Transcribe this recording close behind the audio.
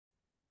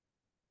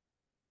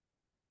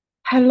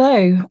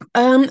Hello.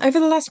 Over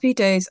the last few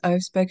days,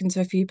 I've spoken to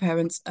a few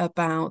parents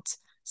about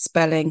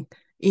spelling,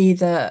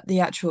 either the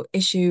actual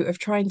issue of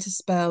trying to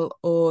spell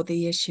or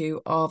the issue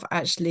of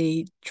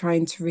actually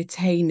trying to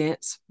retain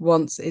it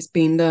once it's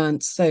been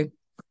learned. So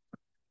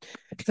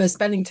for a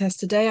spelling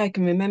test today, I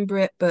can remember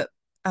it, but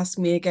ask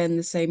me again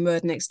the same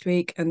word next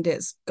week and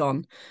it's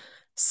gone.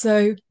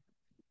 So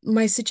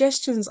my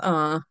suggestions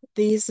are,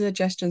 these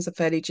suggestions are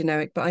fairly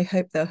generic, but I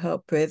hope they'll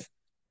help with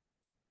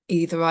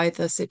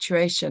either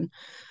situation.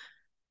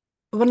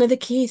 One of the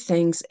key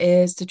things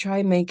is to try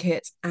and make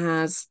it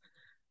as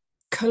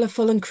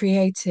colourful and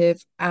creative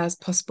as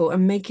possible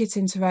and make it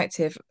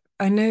interactive.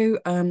 I know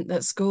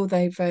at school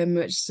they very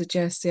much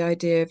suggest the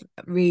idea of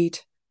read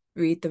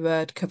the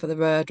word, cover the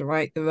word,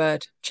 write the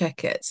word,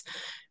 check it,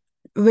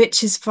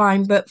 which is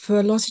fine, but for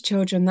a lot of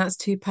children that's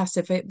too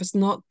passive. It was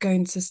not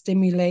going to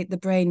stimulate the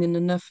brain in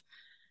enough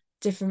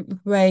different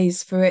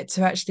ways for it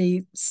to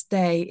actually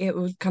stay. It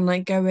will kind of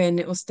like go in,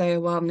 it will stay a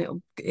while, and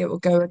it will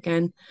go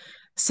again.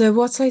 So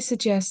what I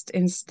suggest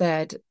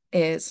instead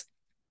is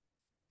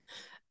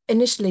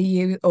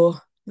initially or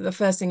the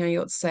first thing I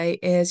ought to say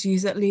is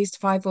use at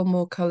least five or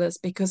more colors,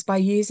 because by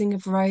using a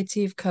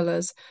variety of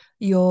colors,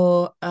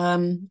 you're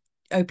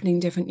opening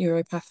different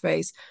neuro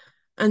pathways.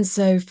 And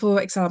so,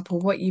 for example,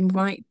 what you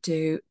might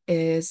do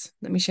is,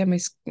 let me share my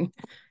screen.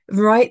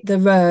 Write the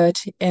word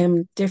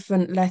in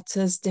different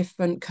letters,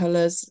 different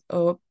colors,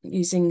 or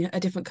using a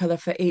different color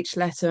for each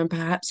letter, and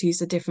perhaps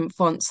use a different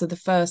font. So the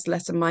first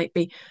letter might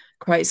be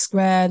quite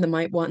square, the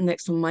might one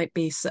next one might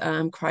be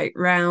quite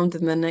round,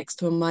 and the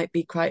next one might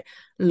be quite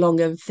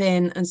long and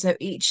thin. And so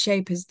each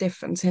shape is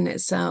different in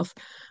itself.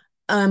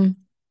 Um,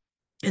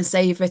 and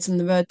say you've written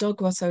the word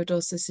dog, what I would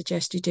also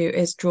suggest you do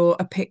is draw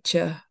a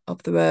picture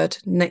of the word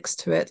next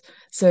to it.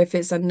 So if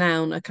it's a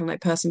noun, a kind of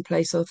like person,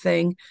 place, or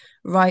thing,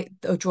 write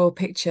or draw a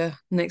picture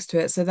next to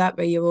it. So that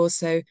way you're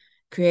also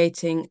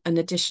creating an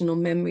additional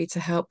memory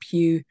to help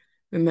you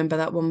remember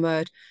that one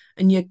word.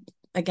 And you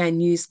again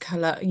use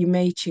color. You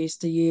may choose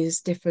to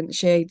use different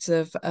shades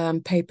of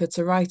paper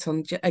to write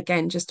on,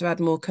 again, just to add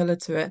more color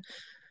to it.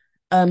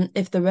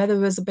 If the weather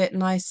was a bit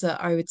nicer,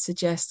 I would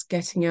suggest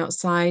getting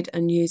outside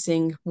and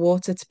using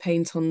water to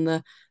paint on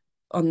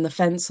the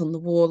fence, on the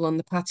wall, on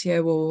the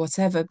patio, or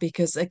whatever,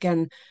 because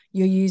again,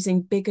 you're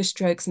using bigger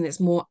strokes and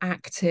it's more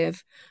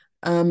active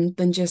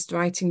than just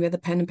writing with a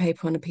pen and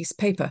paper on a piece of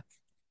paper.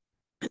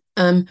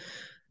 Um,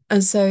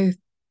 and so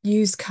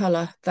use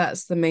colour.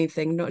 That's the main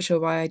thing. Not sure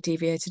why I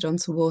deviated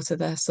onto water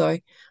there.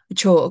 Sorry.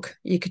 Chalk.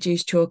 You could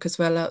use chalk as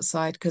well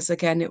outside because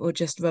again, it will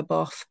just rub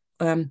off,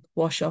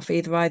 wash off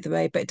either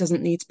way, but it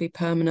doesn't need to be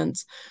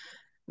permanent.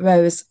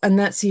 Whereas, and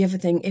that's the other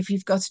thing, if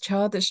you've got a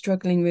child that's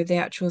struggling with the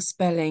actual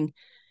spelling,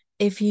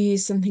 if you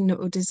use something that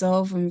will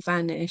dissolve and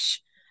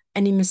vanish,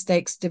 any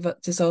mistakes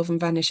dissolve and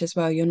vanish as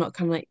well. You're not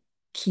kind of like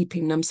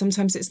keeping them.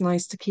 Sometimes it's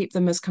nice to keep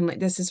them as kind of like,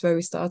 this is where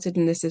we started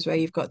and this is where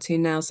you've got to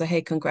now. So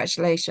hey,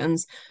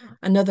 congratulations.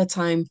 Another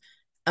time,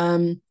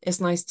 it's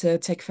nice to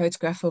take a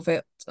photograph of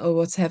it or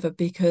whatever,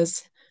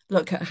 because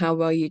look at how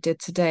well you did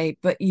today,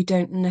 but you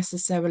don't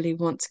necessarily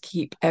want to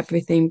keep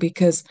everything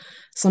because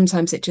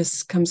sometimes it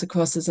just comes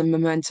across as a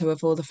memento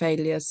of all the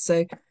failures.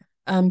 So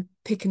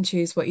pick and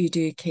choose what you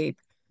do keep.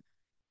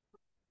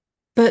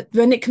 But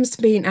when it comes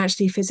to being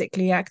actually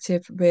physically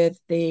active with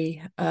the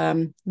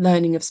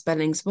learning of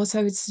spellings, what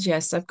I would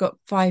suggest, I've got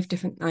five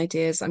different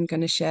ideas I'm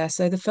going to share.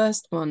 So the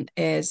first one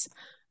is,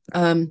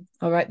 I'll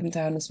write them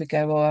down as we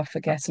go, or I'll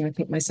forget and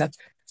repeat myself.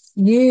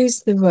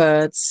 Use the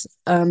words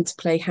to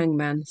play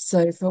hangman.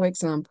 So, for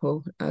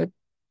example,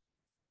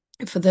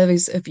 for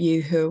those of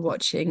you who are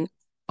watching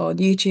on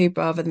YouTube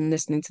rather than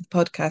listening to the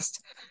podcast,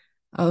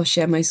 I'll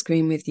share my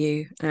screen with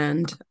you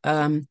and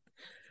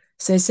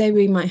so say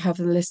we might have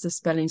a list of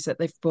spellings that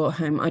they've brought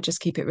home. I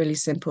just keep it really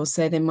simple.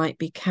 Say they might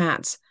be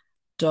cat,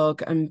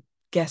 dog. I'm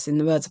guessing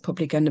the words are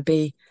probably going to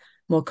be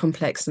more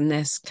complex than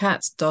this.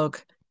 Cat, dog,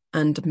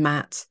 and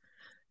mat.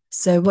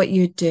 So what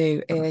you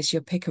do is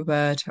you'll pick a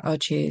word. I'll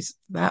choose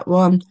that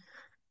one.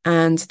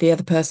 And the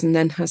other person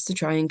then has to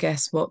try and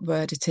guess what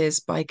word it is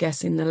by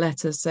guessing the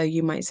letters. So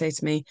you might say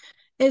to me,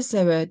 is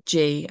there a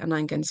G? And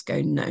I'm going to go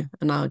no.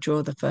 And I'll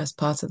draw the first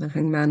part of the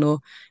hangman. Or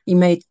you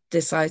may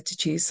decide to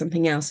choose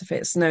something else. If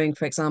it's snowing,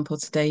 for example,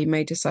 today, you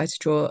may decide to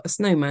draw a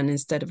snowman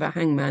instead of a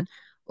hangman.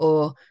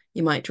 Or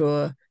you might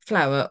draw a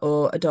flower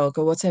or a dog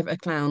or whatever, a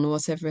clown or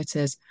whatever it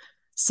is.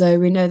 So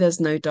we know there's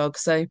no dog.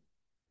 So,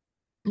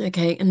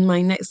 okay. And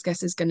my next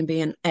guess is going to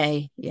be an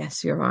A.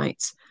 Yes, you're right.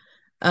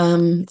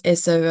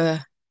 Is there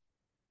a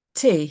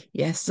T?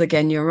 Yes,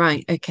 again, you're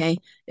right. Okay.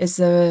 Is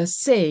there a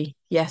C?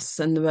 Yes,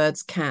 and the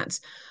word's cat.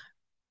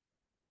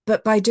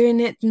 But by doing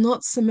it,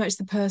 not so much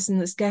the person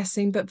that's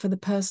guessing, but for the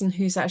person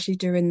who's actually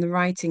doing the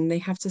writing, they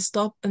have to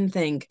stop and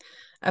think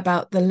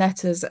about the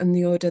letters and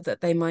the order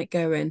that they might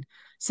go in.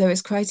 So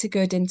it's quite a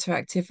good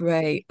interactive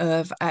way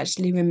of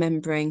actually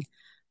remembering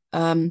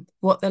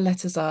what the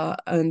letters are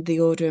and the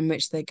order in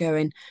which they go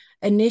in.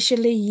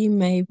 Initially, you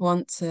may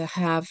want to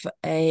have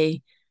a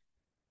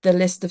the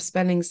list of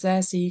spellings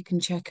there so you can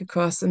check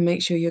across and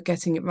make sure you're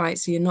getting it right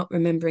so you're not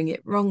remembering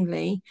it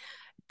wrongly.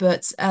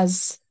 But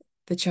as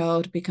the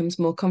child becomes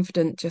more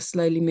confident, just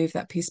slowly move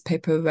that piece of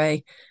paper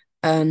away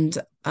and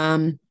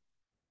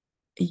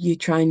you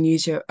try and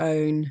use your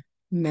own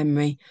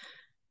memory.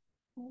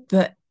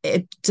 But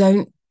it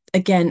don't,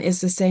 again,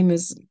 it's the same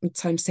as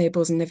times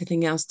tables and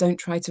everything else. Don't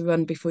try to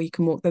run before you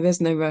can walk. There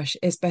is no rush.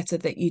 It's better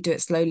that you do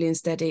it slowly and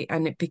steady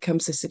and it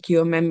becomes a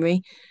secure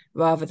memory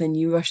rather than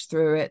you rush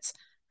through it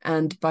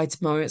and by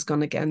tomorrow it's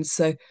gone again.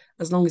 So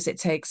as long as it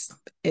takes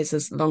is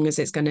as long as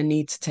it's going to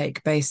need to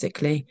take,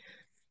 basically.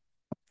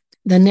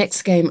 The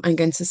next game I'm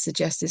going to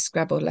suggest is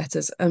Scrabble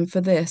letters. And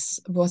for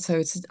this,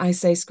 I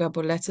say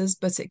Scrabble letters,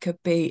 but it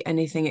could be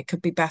anything. It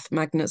could be bath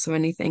magnets or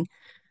anything.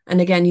 And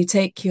again, you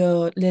take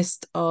your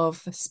list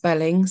of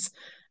spellings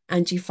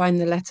and you find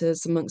the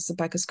letters amongst the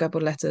bag of Scrabble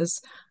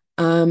letters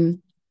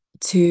um,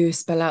 to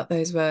spell out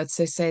those words.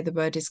 So say the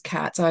word is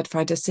cat, I'd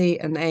find a C,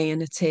 an A,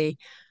 and a T,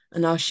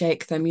 and I'll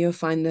shake them. You'll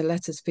find the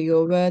letters for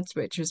your words,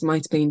 which was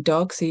might have been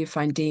dog. So you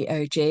find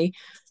D-O-G.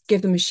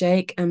 Give them a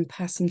shake and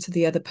pass them to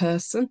the other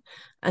person,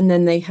 and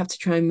then they have to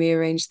try and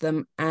rearrange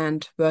them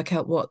and work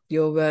out what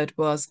your word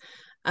was.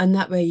 And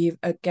that way you've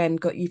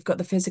got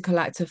the physical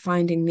act of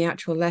finding the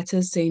actual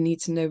letters, so you need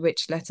to know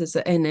which letters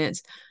are in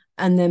it.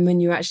 And then when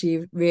you're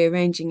actually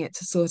rearranging it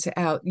to sort it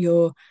out,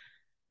 you've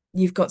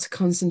got to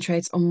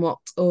concentrate on what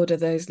order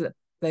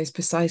those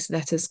precise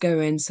letters go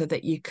in so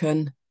that you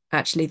can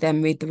actually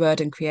then read the word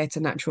and create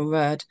a natural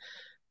word.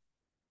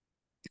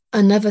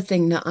 Another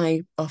thing that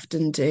I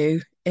often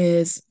do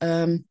is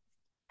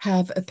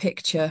have a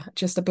picture,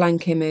 just a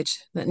blank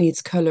image that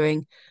needs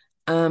colouring.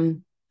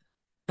 Um,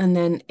 and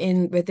then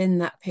in within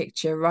that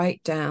picture,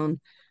 write down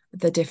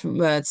the different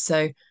words.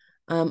 So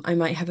I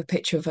might have a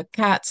picture of a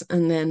cat,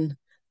 and then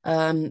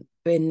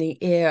in the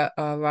ear,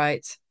 I'll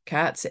write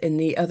cat, in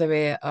the other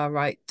ear, I'll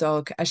write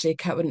dog. Actually, a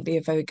cat wouldn't be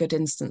a very good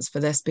instance for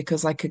this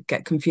because I could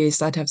get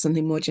confused. I'd have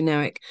something more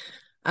generic.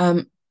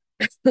 Um,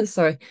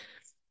 sorry.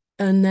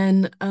 And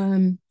then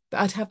but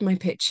I'd have my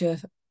picture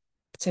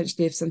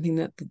potentially of something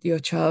that your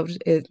child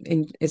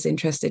is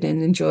interested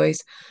in,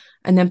 enjoys,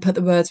 and then put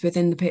the words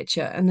within the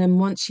picture. And then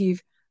once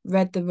you've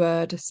read the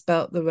word,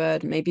 spelt the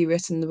word, maybe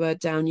written the word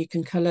down, you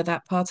can color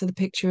that part of the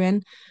picture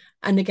in.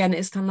 And again,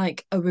 it's kind of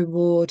like a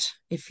reward,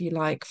 if you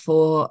like,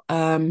 for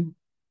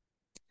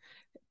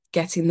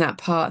getting that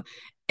part.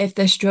 If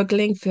they're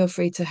struggling, feel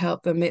free to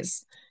help them.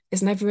 It's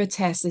never a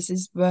test. This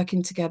is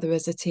working together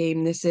as a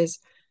team. This is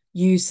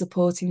you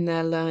supporting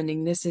their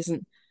learning. This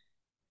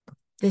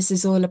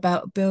is all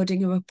about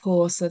building a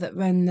rapport so that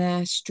when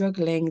they're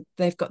struggling,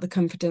 they've got the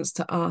confidence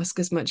to ask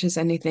as much as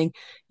anything.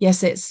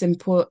 Yes, it's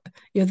important.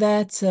 You're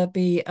there to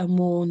be a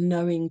more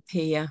knowing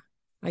peer,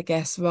 I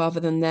guess, rather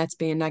than there to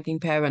be a nagging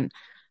parent.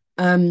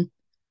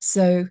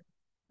 So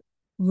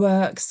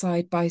work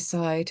side by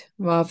side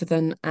rather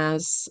than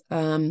as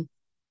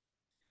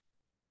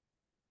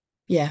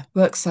yeah,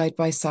 work side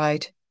by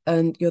side.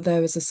 And you're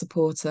there as a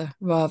supporter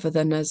rather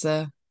than as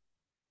a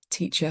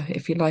teacher,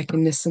 if you like,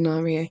 in this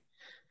scenario.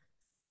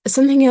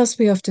 Something else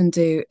we often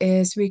do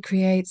is we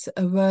create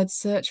a word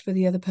search for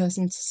the other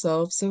person to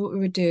solve. So what we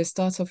would do is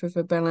start off with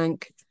a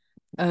blank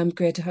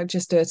grid. I'd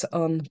just do it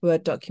on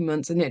Word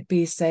documents, and it'd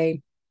be,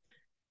 say,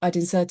 I'd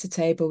insert a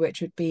table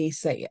which would be,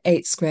 say,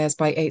 8 squares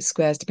by 8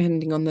 squares,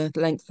 depending on the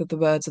length of the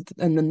words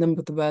and the number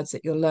of the words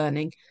that you're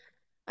learning.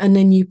 And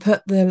then you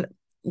put the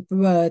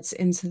words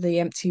into the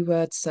empty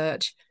word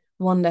search,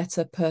 one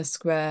letter per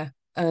square,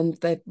 and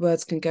the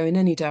words can go in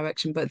any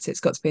direction, but it's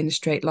got to be in a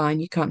straight line.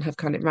 You can't have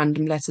kind of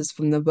random letters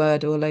from the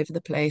word all over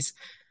the place.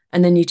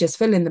 And then you just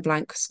fill in the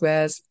blank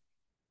squares,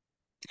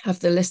 have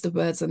the list of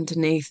words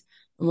underneath,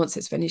 and once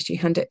it's finished, you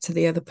hand it to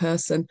the other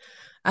person.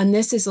 And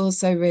this is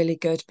also really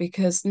good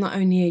because not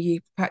only are you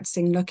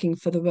practicing looking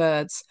for the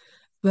words,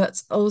 but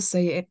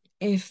also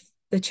if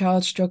the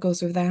child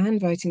struggles with their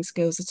handwriting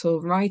skills at all,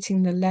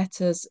 writing the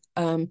letters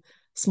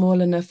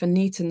small enough and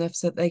neat enough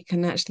so that they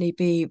can actually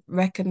be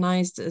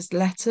recognized as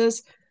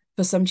letters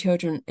for some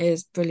children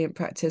is brilliant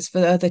practice.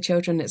 For other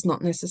children, it's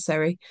not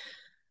necessary.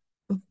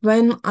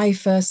 When I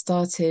first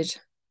started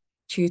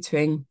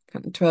tutoring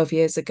 12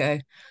 years ago,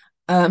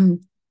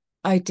 um,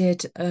 I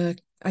did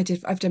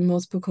I've done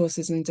multiple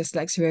courses in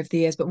dyslexia over the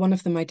years, but one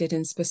of them I did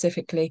in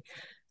specifically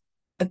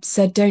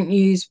said don't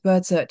use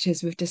word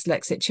searches with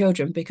dyslexic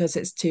children because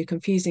it's too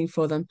confusing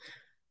for them.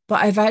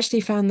 But I've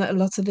actually found that a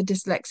lot of the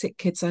dyslexic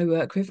kids I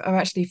work with are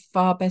actually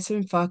far better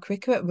and far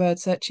quicker at word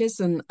searches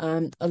than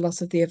a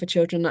lot of the other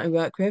children that I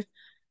work with.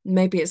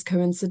 Maybe it's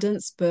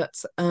coincidence, but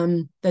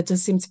there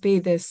does seem to be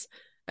this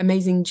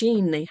amazing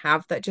gene they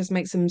have that just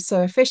makes them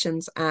so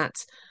efficient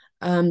at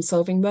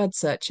solving word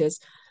searches.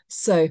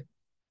 So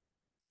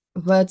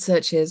word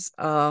searches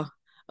are,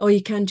 or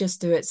you can just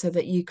do it so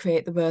that you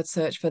create the word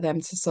search for them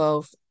to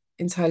solve,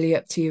 entirely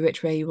up to you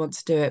which way you want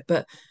to do it.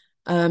 But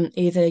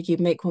either you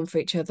make one for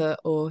each other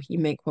or you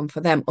make one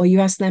for them, or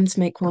you ask them to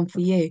make one for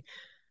you.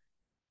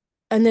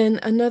 And then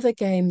another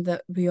game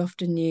that we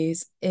often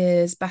use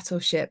is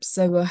Battleship.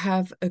 So we'll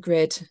have a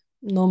grid,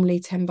 normally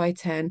 10 by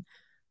 10,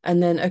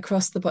 and then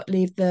across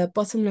leave the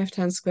bottom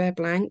left-hand square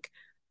blank,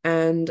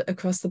 and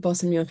across the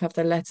bottom you'll have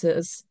the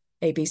letters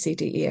A, B, C,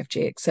 D, E, F,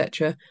 G,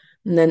 etc.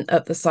 And then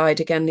up the side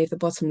again, leave the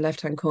bottom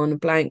left-hand corner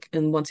blank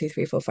and 1, 2,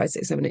 3, 4, 5,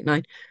 6, 7, 8,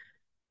 9.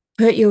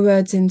 Put your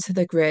words into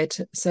the grid.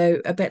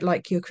 So a bit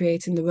like you're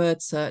creating the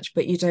word search,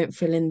 but you don't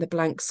fill in the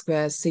blank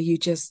squares. So you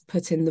just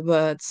put in the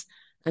words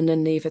and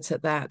then leave it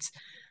at that.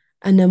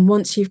 And then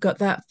once you've got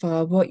that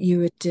far, what you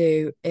would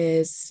do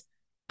is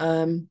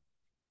um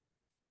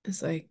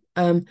so,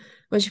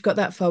 once you've got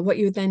that far, what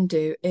you would then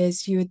do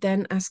is you would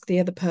then ask the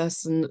other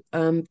person,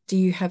 do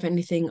you have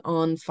anything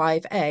on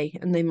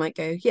 5A? And they might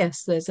go,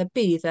 yes, there's a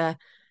B there.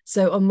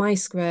 So on my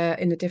square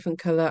in a different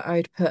color,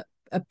 I'd put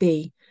a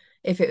B.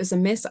 If it was a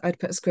miss, I'd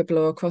put a scribble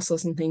or a cross or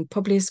something,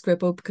 probably a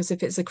scribble, because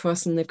if it's a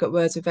cross and they've got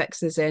words with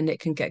X's in, it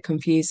can get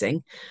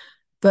confusing.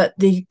 But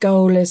the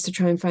goal is to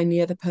try and find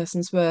the other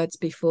person's words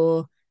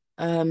before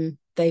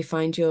they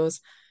find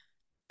yours.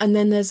 And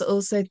then there's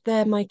also,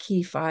 they're my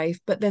key five,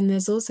 but then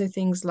there's also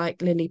things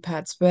like lily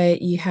pads where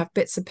you have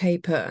bits of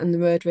paper and the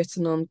word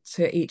written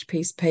onto each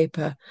piece of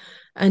paper.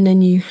 And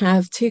then you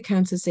have two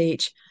counters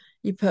each.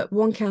 You put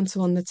one counter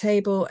on the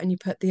table and you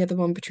put the other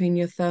one between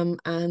your thumb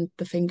and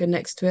the finger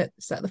next to it.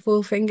 Is that the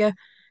forefinger?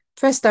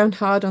 Press down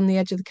hard on the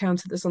edge of the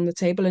counter that's on the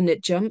table and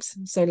it jumps.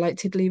 So like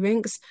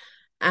tiddlywinks.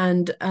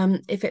 And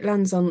if it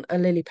lands on a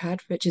lily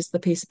pad, which is the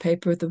piece of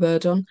paper with the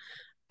word on,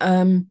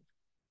 um,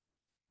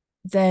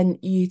 then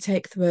you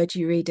take the word,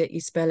 you read it,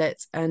 you spell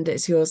it, and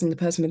it's yours. And the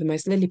person with the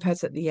most lily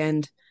pads at the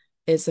end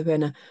is the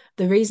winner.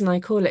 The reason I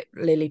call it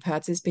lily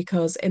pads is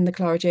because in the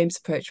Clara James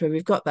approach, where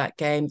we've got that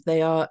game,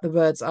 the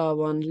words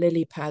are on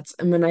lily pads.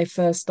 And when I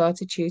first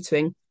started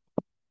tutoring,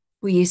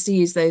 we used to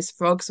use those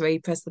frogs where you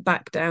press the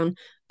back down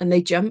and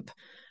they jump.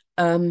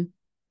 Um,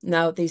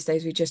 Now these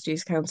days we just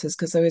use counters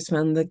because I always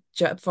found the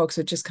frogs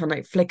would just kind of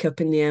like flick up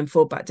in the air and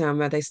fall back down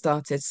where they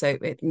started, so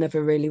it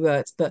never really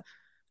worked. But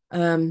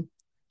um,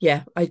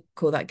 yeah, I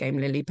call that game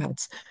lily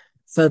pads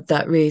for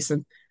that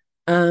reason.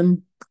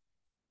 Um,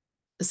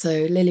 so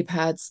lily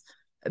pads.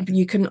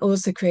 You can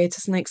also create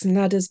a snakes and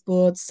ladders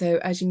board. So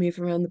as you move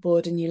around the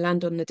board and you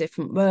land on the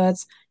different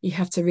words, you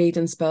have to read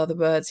and spell the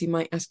words. You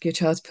might ask your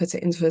child to put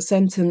it into a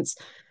sentence.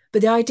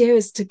 But the idea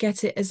is to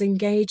get it as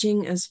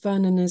engaging, as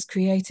fun, and as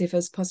creative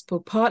as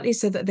possible, partly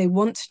so that they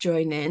want to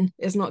join in.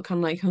 It's not kind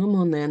of like, come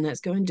on then, let's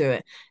go and do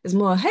it. It's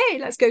more, hey,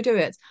 let's go do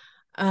it.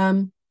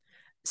 Um,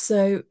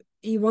 so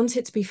you want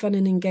it to be fun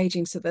and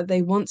engaging so that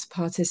they want to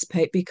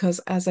participate because,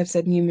 as I've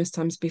said numerous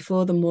times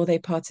before, the more they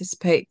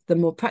participate, the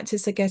more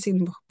practice they're getting,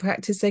 the more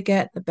practice they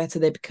get, the better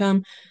they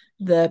become,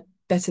 the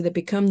better they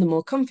become, the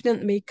more confident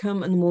they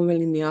become, and the more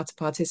willing they are to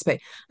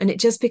participate. And it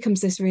just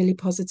becomes this really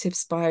positive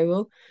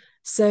spiral.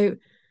 So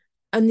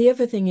and the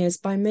other thing is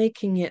by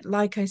making it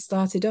like I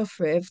started off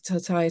with to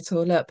tie it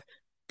all up,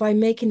 by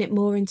making it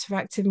more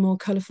interactive, more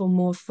colourful,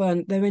 more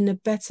fun, they're in a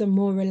better,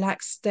 more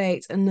relaxed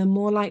state and they're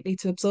more likely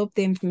to absorb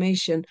the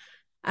information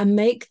and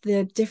make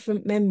the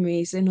different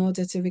memories in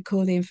order to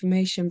recall the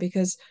information.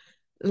 Because,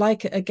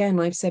 like again,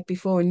 I've said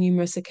before on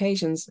numerous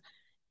occasions,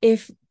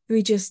 if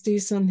we just do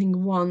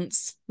something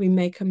once, we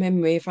make a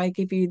memory. If I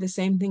give you the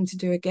same thing to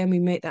do again, we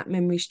make that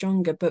memory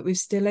stronger. But we've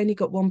still only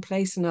got one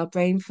place in our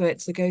brain for it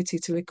to go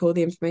to record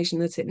the information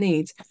that it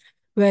needs.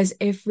 Whereas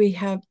if we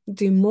have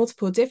do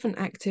multiple different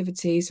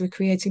activities, we're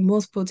creating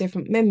multiple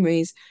different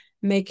memories,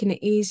 making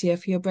it easier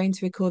for your brain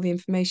to recall the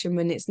information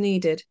when it's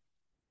needed,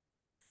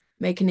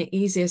 making it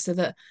easier so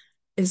that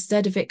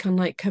instead of it kind of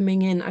like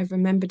coming in, I've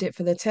remembered it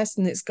for the test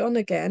and it's gone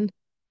again.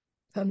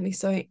 Pardon me,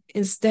 sorry.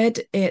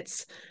 Instead,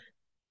 it's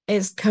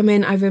come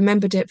in, I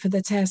remembered it for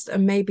the test,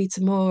 and maybe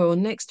tomorrow or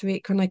next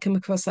week, when I come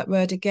across that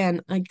word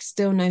again, I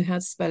still know how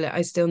to spell it.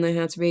 I still know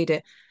how to read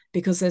it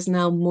because there's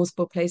now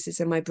multiple places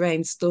in my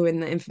brain storing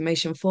that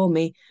information for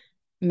me,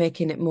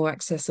 making it more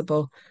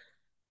accessible.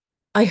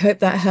 I hope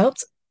that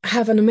helped.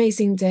 Have an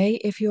amazing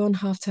day. If you're on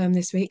half term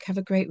this week, have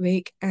a great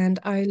week, and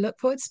I look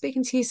forward to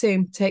speaking to you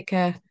soon. Take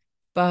care.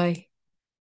 Bye.